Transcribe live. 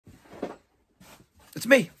It's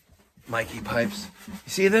me, Mikey Pipes. You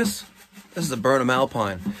see this? This is a Burnham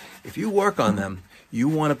Alpine. If you work on them, you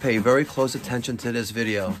want to pay very close attention to this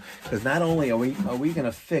video, because not only are we going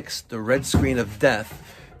to fix the red screen of death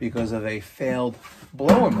because of a failed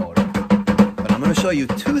blower motor, but I'm going to show you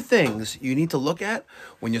two things you need to look at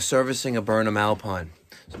when you're servicing a Burnham Alpine.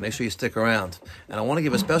 So make sure you stick around. And I want to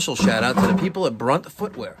give a special shout out to the people at Brunt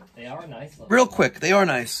Footwear. They are nice. Real quick, they are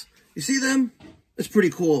nice. You see them? It's pretty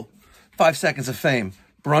cool. 5 seconds of fame.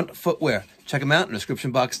 Brunt Footwear. Check them out in the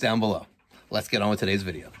description box down below. Let's get on with today's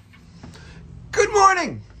video. Good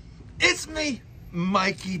morning. It's me,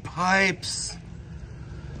 Mikey Pipes.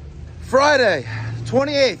 Friday,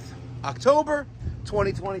 28th, October,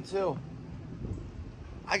 2022.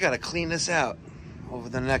 I got to clean this out over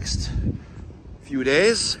the next few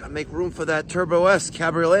days. Gotta make room for that Turbo S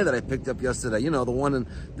Cabriolet that I picked up yesterday. You know, the one in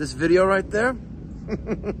this video right there.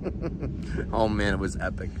 Oh man, it was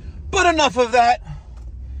epic. But enough of that.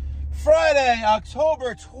 Friday,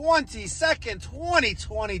 October 22nd,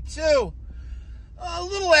 2022. A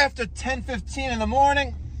little after 10:15 in the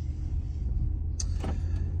morning.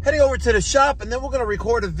 Heading over to the shop, and then we're gonna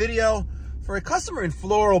record a video for a customer in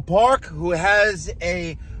Floral Park who has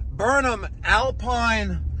a Burnham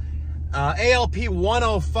Alpine ALP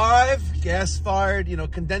 105 gas-fired,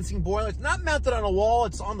 condensing boiler. It's not mounted on a wall,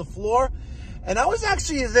 it's on the floor. And I was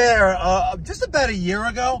actually there just about a year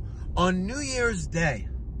ago on New Year's Day.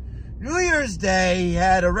 New Year's Day, he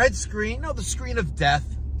had a red screen, the screen of death.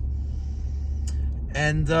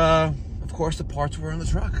 And of course the parts were in the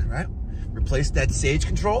truck, right? Replaced that Sage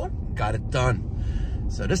controller, got it done.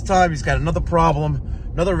 So this time he's got another problem,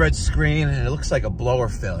 another red screen, and it looks like a blower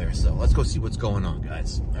failure. So let's go see what's going on,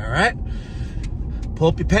 guys. All right, pull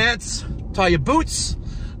up your pants, tie your boots,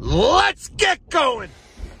 let's get going.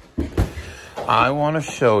 I want to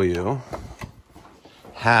show you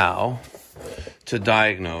how to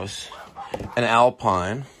diagnose an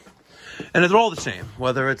Alpine, and they're all the same,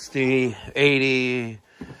 whether it's the 80,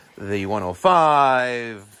 the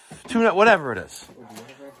 105, tune-up, whatever it is.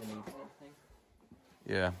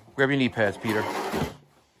 Yeah, grab your knee pads, Peter.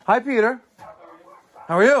 Hi, Peter.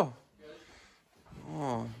 How are you?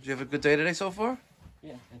 Oh, did you have a good day today so far?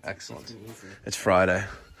 Yeah. Excellent. It's Friday.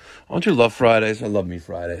 Don't you love Fridays? I love me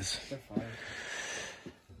Fridays.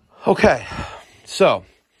 Okay, so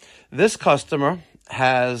this customer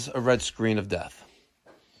has a red screen of death.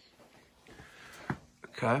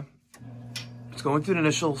 Okay, it's going through the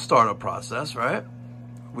initial startup process, right?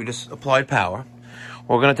 We just applied power.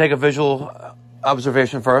 We're going to take a visual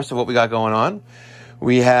observation first of what we got going on.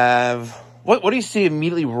 We have, what do you see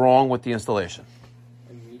immediately wrong with the installation?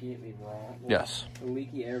 Immediately wrong? Well, yes. A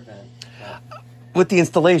leaky air vent. With the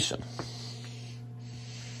installation.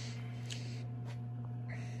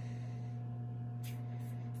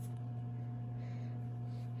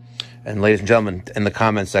 And ladies and gentlemen, in the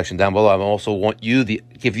comment section down below, I also want you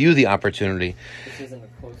give you the opportunity. This isn't the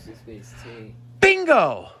closest space T.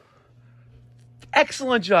 Bingo!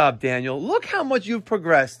 Excellent job, Daniel. Look how much you've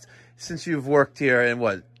progressed since you've worked here in,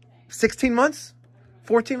 what, 16 months?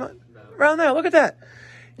 14 months? Around there, look at that.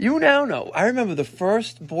 You now know. I remember the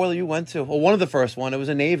first boiler you went to, well, one of the first one, it was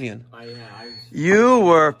a Navian. You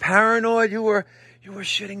were paranoid, you were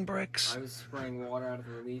shitting bricks. I was spraying water out of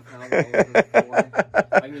the relief valve all over the floor.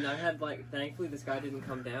 I mean, I had thankfully this guy didn't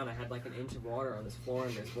come down. I had an inch of water on this floor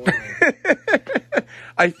in this boiler.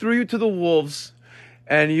 I threw you to the wolves,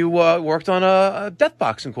 and you worked on a Death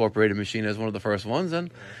Box Incorporated machine as one of the first ones.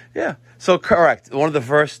 And yeah, so correct. One of the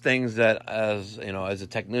first things that, as a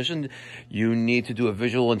technician, you need to do a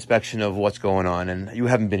visual inspection of what's going on. And you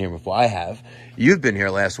haven't been here before. I have. You've been here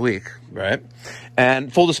last week, right?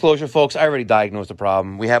 And full disclosure, folks, I already diagnosed the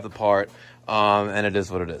problem. We have the part, and it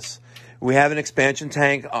is what it is. We have an expansion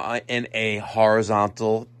tank in a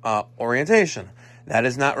horizontal orientation. That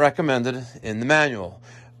is not recommended in the manual.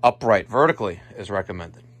 Upright, vertically is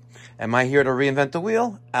recommended. Am I here to reinvent the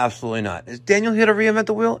wheel? Absolutely not. Is Daniel here to reinvent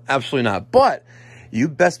the wheel? Absolutely not. But you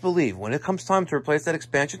best believe when it comes time to replace that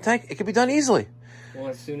expansion tank, it can be done easily. Well,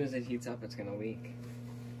 as soon as it heats up, it's going to leak.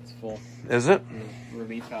 It's full. Is it? And the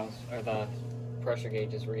relief valve, or the pressure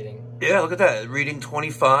gauge is reading. Yeah, look at that. Reading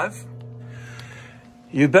 25.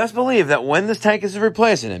 You best believe that when this tank is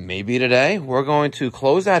replaced, and it may be today, we're going to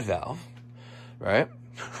close that valve, right?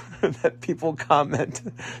 That people comment,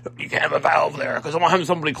 you can't have a valve there because when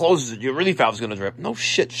somebody closes it, your relief valve's going to drip. No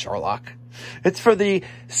shit, Sherlock. It's for the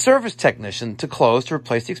service technician to close to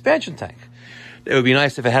replace the expansion tank. It would be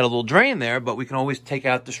nice if it had a little drain there, but we can always take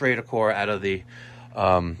out the Schrader core out of the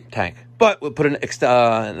tank. But we'll put a nipple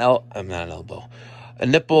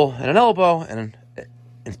and an elbow, and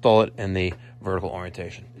install it in the vertical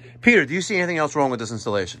orientation. Peter, do you see anything else wrong with this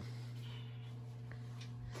installation?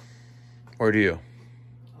 Or do you?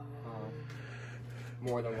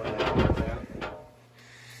 More than what I worked out.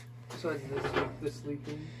 So this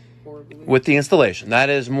leaking horribly? With the installation. That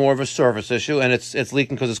is more of a service issue, and it's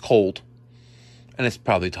leaking because it's cold. And it's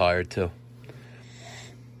probably tired, too.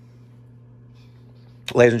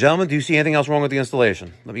 Ladies and gentlemen, do you see anything else wrong with the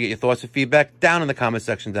installation? Let me get your thoughts and feedback down in the comment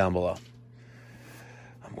section down below.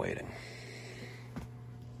 I'm waiting.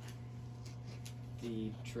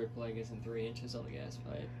 The trip leg isn't 3 inches on the gas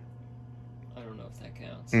pipe. I don't know if that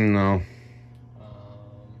counts. No.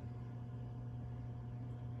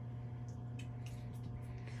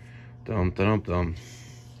 Dum.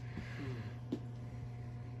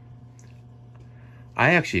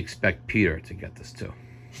 I actually expect Peter to get this too.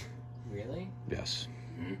 Really? Yes.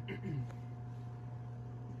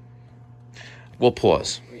 We'll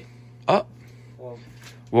pause. Wait. Oh. Well,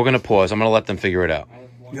 we're going to pause. I'm going to let them figure it out.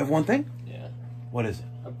 I You have one thing? Yeah. What is it?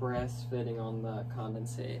 A brass fitting on the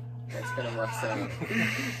condensate. That's going to rust out.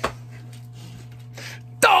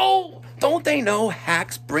 Don't they know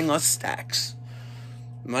hacks bring us stacks?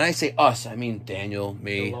 When I say us, I mean Daniel,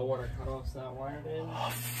 me. The low water cutoff's not wired in? Oh,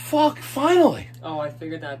 fuck, finally. Oh, I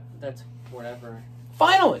figured that's whatever.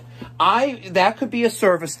 Finally. That could be a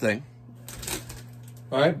service thing.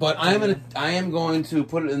 All right, but I am going to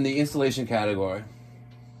put it in the installation category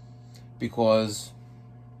because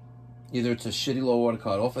either it's a shitty low water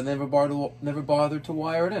cutoff and never bothered to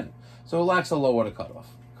wire it in. So it lacks a low water cutoff.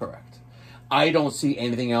 Correct. I don't see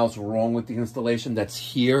anything else wrong with the installation that's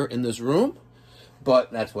here in this room,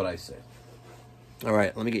 but that's what I say. All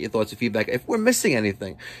right, let me get your thoughts and feedback. If we're missing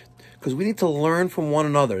anything, because we need to learn from one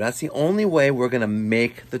another. That's the only way we're going to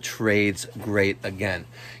make the trades great again.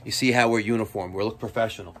 You see how we're uniform. We look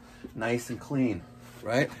professional, nice and clean,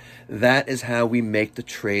 right? That is how we make the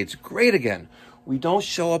trades great again. We don't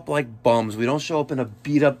show up like bums. We don't show up in a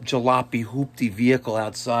beat-up jalopy hoopty vehicle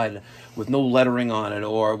outside with no lettering on it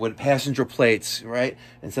or with passenger plates, right?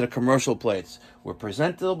 Instead of commercial plates. We're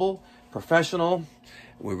presentable, professional.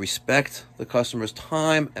 We respect the customer's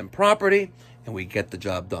time and property, and we get the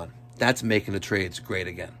job done. That's making the trades great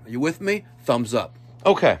again. Are you with me? Thumbs up.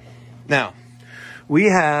 Okay. Now, we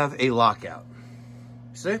have a lockout.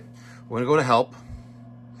 See? We're going to go to help.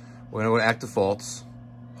 We're going to go to active faults,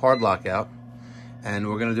 hard lockout. And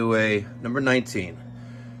we're going to do a number 19.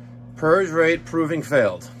 Purge rate proving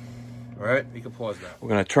failed. All right, you can pause that. We're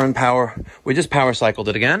going to turn power. We just power cycled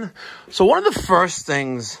it again. So one of the first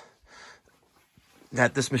things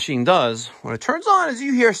that this machine does when it turns on is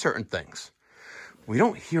you hear certain things. We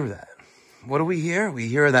don't hear that. What do we hear? We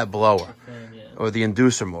hear that blower or the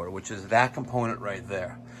inducer motor, which is that component right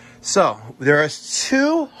there. So there are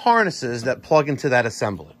 2 harnesses that plug into that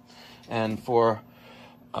assembly. And for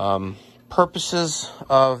purposes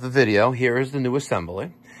of the video, here is the new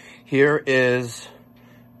assembly. Here is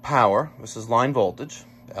power. This is line voltage,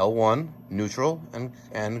 L1, neutral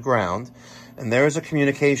and ground. And there is a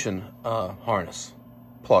communication harness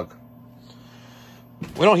plug.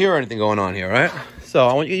 We don't hear anything going on here, right? So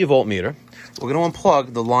I want you to get your voltmeter. We're going to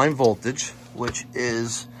unplug the line voltage, which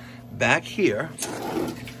is back here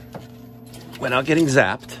without getting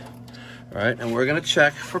zapped, right? And we're going to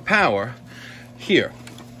check for power here.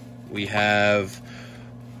 We have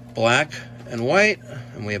black and white,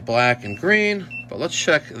 and we have black and green, but let's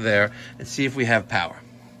check there and see if we have power.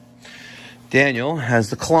 Daniel has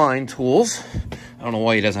the Klein tools. I don't know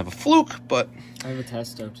why he doesn't have a Fluke, but... I have a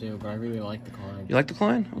Testo too, but I really like the Klein. You like the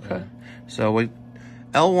Klein? Okay. Yeah. So we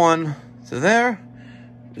L1 to there.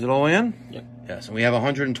 Is it all the way in? Yep. Yes, and we have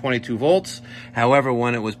 122 volts. However,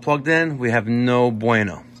 when it was plugged in, we have no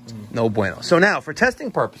bueno. No bueno. So now, for testing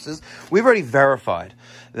purposes, we've already verified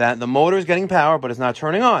that the motor is getting power, but it's not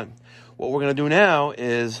turning on. What we're going to do now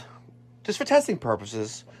is, just for testing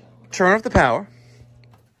purposes, turn off the power.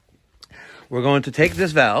 We're going to take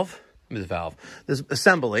this this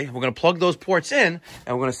assembly, we're going to plug those ports in,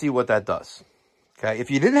 and we're going to see what that does. Okay,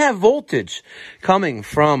 if you didn't have voltage coming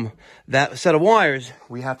from that set of wires,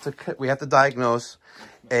 we have to diagnose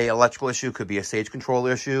a electrical issue. Could be a stage control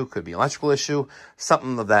issue, could be an electrical issue,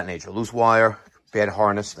 something of that nature. Loose wire, bad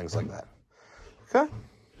harness, things like that. Okay,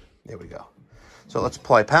 there we go. So let's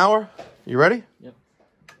apply power. You ready? Yep.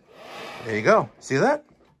 There you go. See that?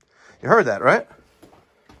 You heard that, right?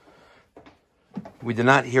 We did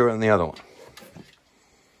not hear it in the other one.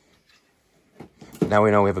 Now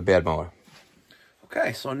we know we have a bad mower.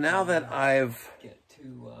 Okay, so now that I've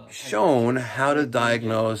shown how to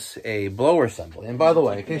diagnose a blower assembly, and by the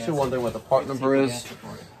way, in case you're wondering what the part number is,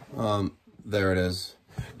 there it is.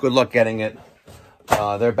 Good luck getting it.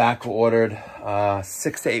 They're back ordered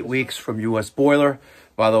 6 to 8 weeks from US Boiler.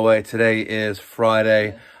 By the way, today is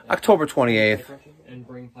Friday, October 28th, and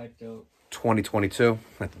bring Pipe Dope 2022.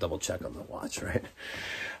 I have to double check on the watch, right?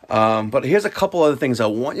 But here's a couple other things I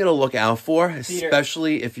want you to look out for,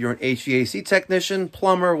 especially if you're an HVAC technician,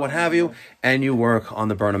 plumber, what have you, and you work on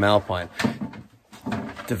the Burnham Alpine.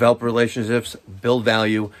 Develop relationships, build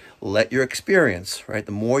value, let your experience, right?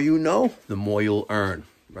 The more you know, the more you'll earn,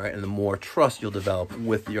 right? And the more trust you'll develop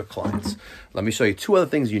with your clients. Let me show you 2 other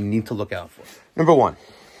things you need to look out for. Number 1,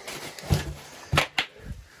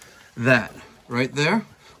 that right there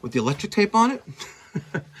with the electric tape on it,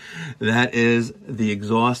 that is the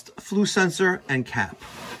exhaust flue sensor and cap.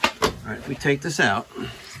 All right, if we take this out,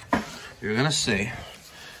 you're gonna see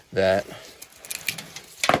that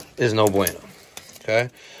is no bueno. Okay,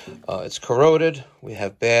 it's corroded. We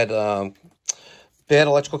have bad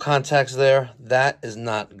electrical contacts there. That is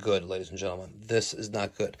not good, ladies and gentlemen. This is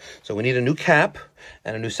not good. So we need a new cap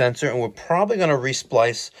and a new sensor, and we're probably going to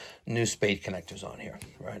resplice new spade connectors on here,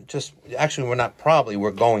 right? Actually,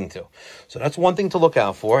 we're going to. So that's one thing to look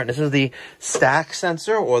out for. And this is the stack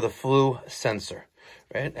sensor or the flue sensor,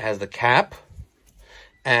 right? It has the cap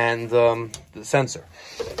and the sensor.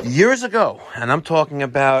 Years ago, and I'm talking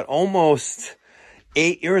about almost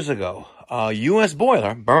 8 years ago, US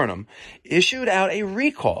Boiler Burnham issued out a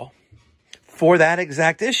recall for that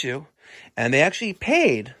exact issue, and they actually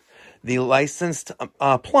paid the licensed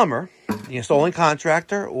plumber, the installing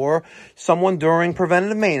contractor, or someone during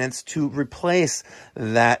preventative maintenance to replace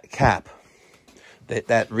that cap.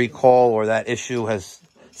 That recall or that issue has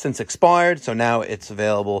since expired, so now it's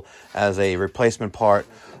available as a replacement part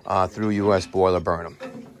through US Boiler Burnham.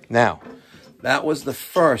 Now, that was the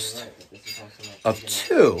first of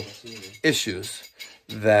 2 issues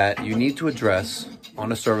that you need to address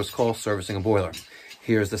on a service call servicing a boiler.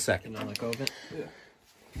 Here's the second.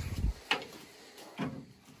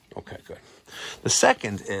 Okay, good. The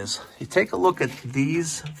second is you take a look at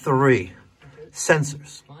these 3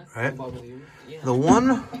 sensors, right? The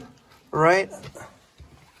one right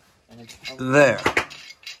there.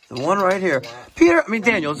 The one right here.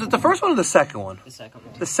 Daniel, is it the first one or the second one? The second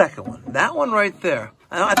one. The second one. That one right there.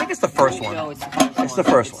 I think it's the first one. No, it's the first one. It's the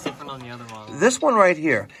first one. It's different on the other one. This one right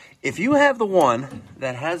here. If you have the one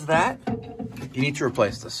that has that, you need to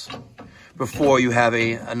replace this before you have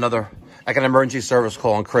another, like an emergency service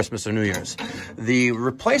call on Christmas or New Year's. The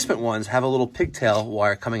replacement ones have a little pigtail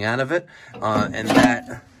wire coming out of it, and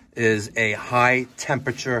that is a high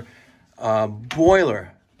temperature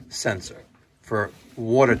boiler sensor for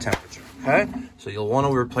water temperature, okay? So you'll want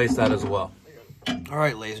to replace that as well. All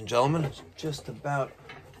right, ladies and gentlemen, it's just about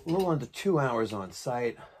a little under 2 hours on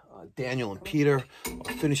site. Daniel and Peter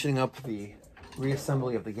are finishing up the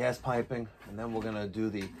reassembly of the gas piping, and then we're going to do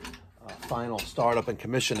the final startup and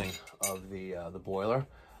commissioning of the boiler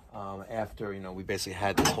after, we basically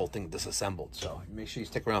had this whole thing disassembled. So make sure you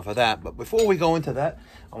stick around for that. But before we go into that,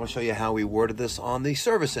 I want to show you how we worded this on the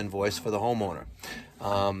service invoice for the homeowner.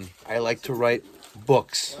 I like to write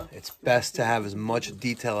books. It's best to have as much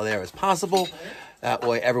detail there as possible. That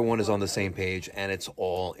way everyone is on the same page and it's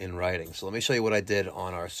all in writing. So let me show you what I did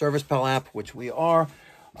on our Service Pal app, which we are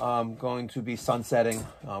going to be sunsetting.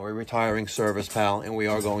 We're retiring Service Pal and we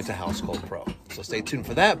are going to House Call Pro. So stay tuned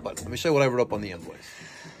for that, but let me show you what I wrote up on the invoice.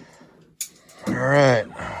 All right,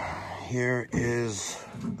 here is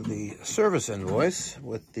the service invoice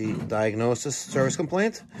with the diagnosis service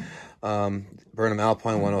complaint. Burnham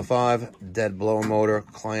Alpine 105, dead blower motor,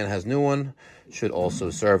 client has new one, should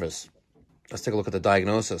also service. Let's take a look at the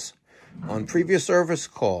diagnosis. On previous service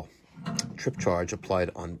call, trip charge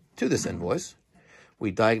applied to this invoice.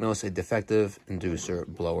 We diagnosed a defective inducer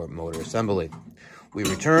blower motor assembly. We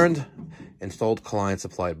returned, installed client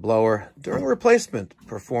supplied blower. During replacement,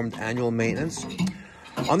 performed annual maintenance.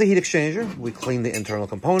 On the heat exchanger, we cleaned the internal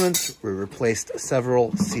components. We replaced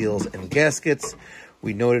several seals and gaskets.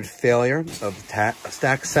 We noted failure of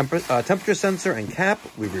stack temperature sensor and cap.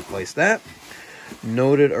 We replaced that.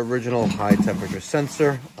 Noted original high temperature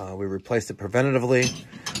sensor. We replaced it preventatively.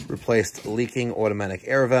 Replaced leaking automatic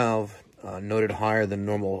air valve. Noted higher than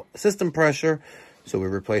normal system pressure. So we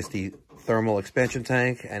replaced the thermal expansion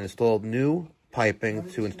tank and installed new piping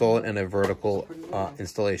to install it in a vertical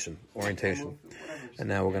installation orientation. And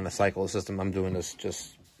now we're going to cycle the system. I'm doing this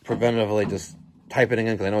just preventatively, just typing it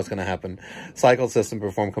in because I know it's going to happen. Cycle system,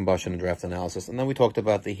 perform combustion and draft analysis. And then we talked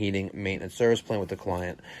about the heating maintenance service plan with the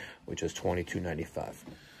client, which is $22.95.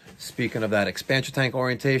 Speaking of that expansion tank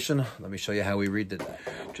orientation, let me show you how we redid that.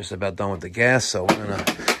 Just about done with the gas, so we're going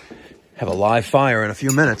to have a live fire in a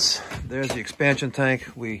few minutes. There's the expansion tank.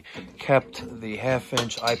 We kept the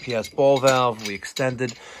 1/2-inch IPS ball valve. We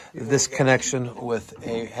extended this connection with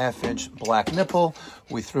a 1/2-inch black nipple.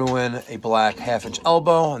 We threw in a black 1/2-inch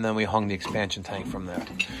elbow, and then we hung the expansion tank from there.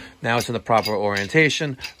 Now it's in the proper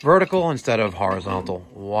orientation, vertical instead of horizontal.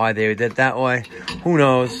 Why they did that way, who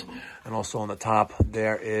knows? And also on the top,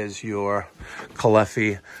 there is your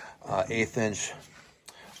Caleffi 1/8-inch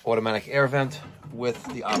automatic air vent with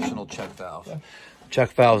the optional check valve. Yeah.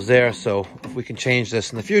 Check valve's there, so if we can change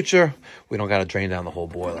this in the future, we don't got to drain down the whole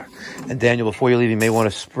boiler. And Daniel, before you leave, you may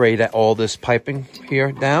want to spray all this piping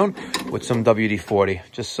here down with some WD-40,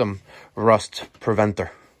 just some rust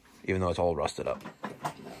preventer, even though it's all rusted up.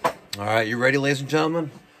 All right, you ready, ladies and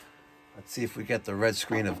gentlemen? Let's see if we get the red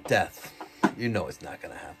screen of death. You know it's not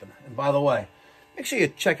going to happen. And by the way, make sure you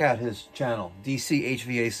check out his channel, DC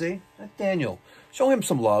HVAC. Daniel, show him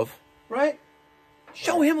some love, right?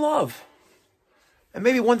 Show him love. And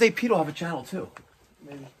maybe one day Pete will have a channel too.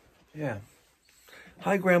 Maybe. Yeah.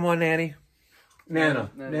 Hi, Grandma Nanny. Nana.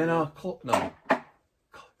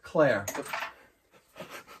 Claire.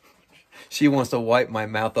 She wants to wipe my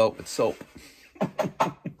mouth out with soap.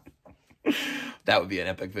 That would be an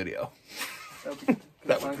epic video.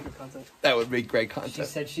 That would be great content. She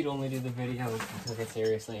said she'd only do the video if you took it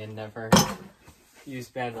seriously and never use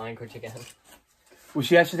bad language again. Would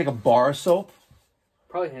she actually take a bar of soap?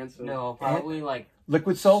 Probably hand soap. No, probably like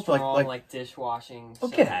liquid soap, strong, like dishwashing. Oh,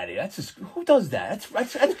 get out of here! That's just, who does that?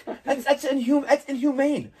 That's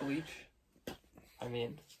inhumane. Bleach. I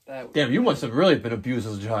mean, that. Damn, you must have really been abused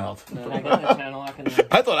as a child. No, I got the channel.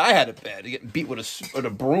 I thought I had it bad. Getting beat with a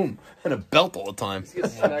broom and a belt all the time.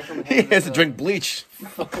 He has to drink bleach.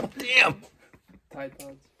 Damn. Tide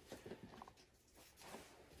Pods.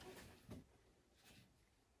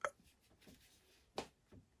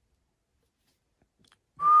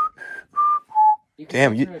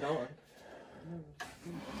 Damn, you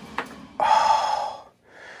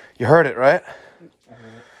heard it, right? I heard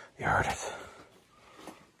it. You heard it.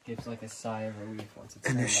 Gives like a sigh of relief once it's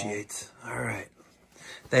Initiates. All right.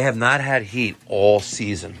 They have not had heat all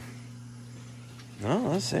season. No,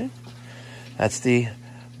 let's see. That's the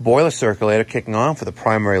boiler circulator kicking on for the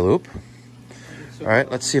primary loop. All right,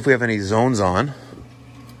 let's see if we have any zones on.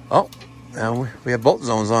 Oh, and we have both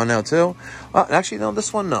zones on now too. Actually, no,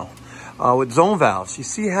 this one, no. With zone valves, you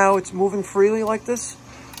see how it's moving freely like this?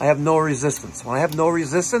 I have no resistance. When I have no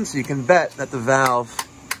resistance, you can bet that the valve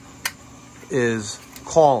is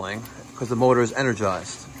calling because the motor is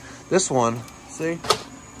energized. This one, see?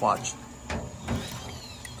 Watch.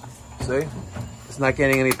 See? It's not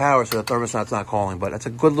getting any power, so the thermostat's not calling, but that's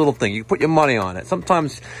a good little thing. You can put your money on it.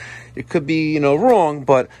 Sometimes it could be, wrong,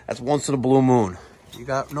 but that's once in a blue moon. You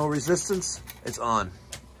got no resistance, it's on.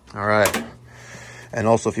 All right. And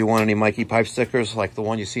also, if you want any Mikey Pipe stickers, like the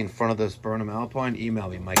one you see in front of this Burnham Alpine, email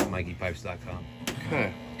me, Mike at MikeyPipes.com.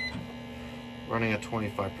 Okay. Running at 25%.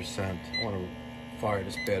 I want to fire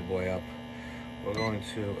this bad boy up. We're going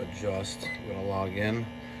to adjust. We're going to log in.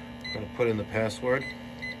 We're going to put in the password.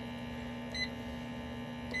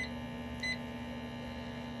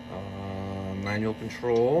 Manual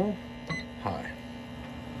control. High.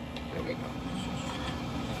 There we go.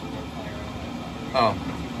 Oh,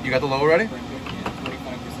 you got the low ready?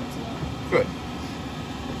 Good.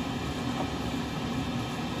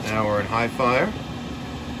 Now we're in high fire.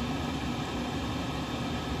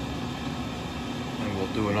 And we'll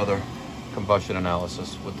do another combustion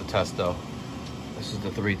analysis with the Testo. This is the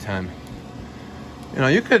 310.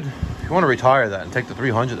 You could, if you want to retire that and take the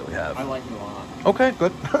 300 that we have. I like it a lot. Okay,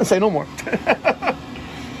 good. Say no more.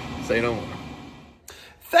 Say no more.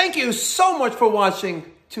 Thank you so much for watching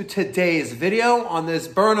to today's video on this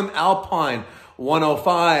Burnham Alpine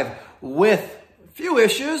 105 with a few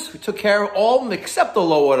issues. We took care of all of them except the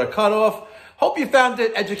low water cutoff. Hope you found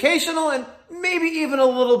it educational and maybe even a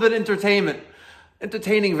little bit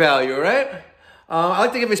entertaining value, right? I'd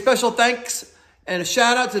like to give a special thanks and a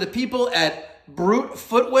shout out to the people at Brute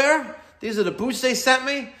Footwear. These are the boots they sent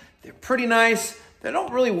me. They're pretty nice. They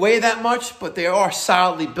don't really weigh that much, but they are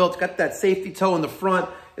solidly built. Got that safety toe in the front.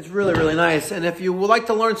 It's really, really nice. And if you would like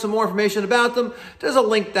to learn some more information about them, there's a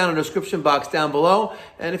link down in the description box down below.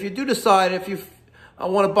 And if you do decide, if you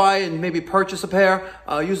want to buy and maybe purchase a pair,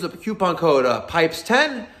 use the coupon code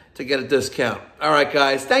PIPES10 to get a discount. All right,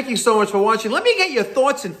 guys. Thank you so much for watching. Let me get your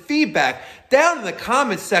thoughts and feedback down in the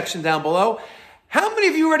comments section down below. How many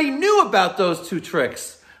of you already knew about those two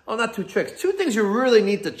tricks? Oh, not two tricks. Two things you really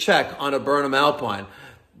need to check on a Burnham Alpine.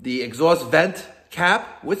 The exhaust vent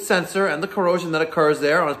cap with sensor and the corrosion that occurs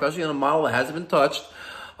there, especially on a model that hasn't been touched,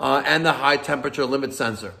 and the high temperature limit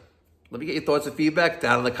sensor. Let me get your thoughts and feedback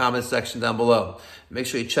down in the comments section down below. Make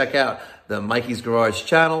sure you check out the Mikey's Garage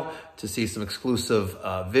channel to see some exclusive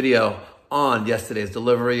video on yesterday's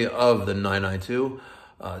delivery of the 992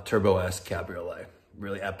 Turbo S Cabriolet.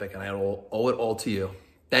 Really epic, and I owe it all to you.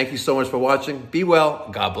 Thank you so much for watching. Be well,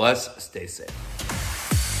 God bless, stay safe.